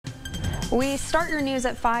We start your news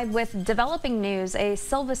at 5 with developing news. A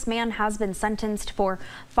Silvis man has been sentenced for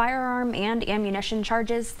firearm and ammunition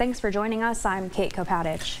charges. Thanks for joining us. I'm Kate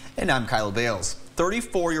Kopatich. And I'm Kyle Bales.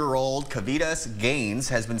 34-year-old Kavitas Gaines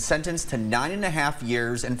has been sentenced to 9.5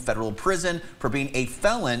 years in federal prison for being a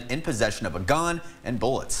felon in possession of a gun and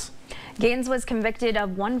bullets. Gaines was convicted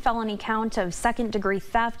of one felony count of second-degree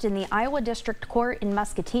theft in the Iowa District Court in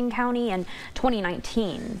Muscatine County in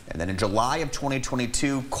 2019. And then in July of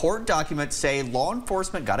 2022, court documents say law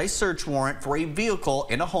enforcement got a search warrant for a vehicle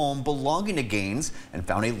in a home belonging to Gaines and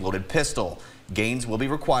found a loaded pistol. Gaines will be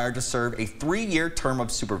required to serve a 3-year term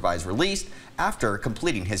of supervised release after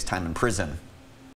completing his time in prison.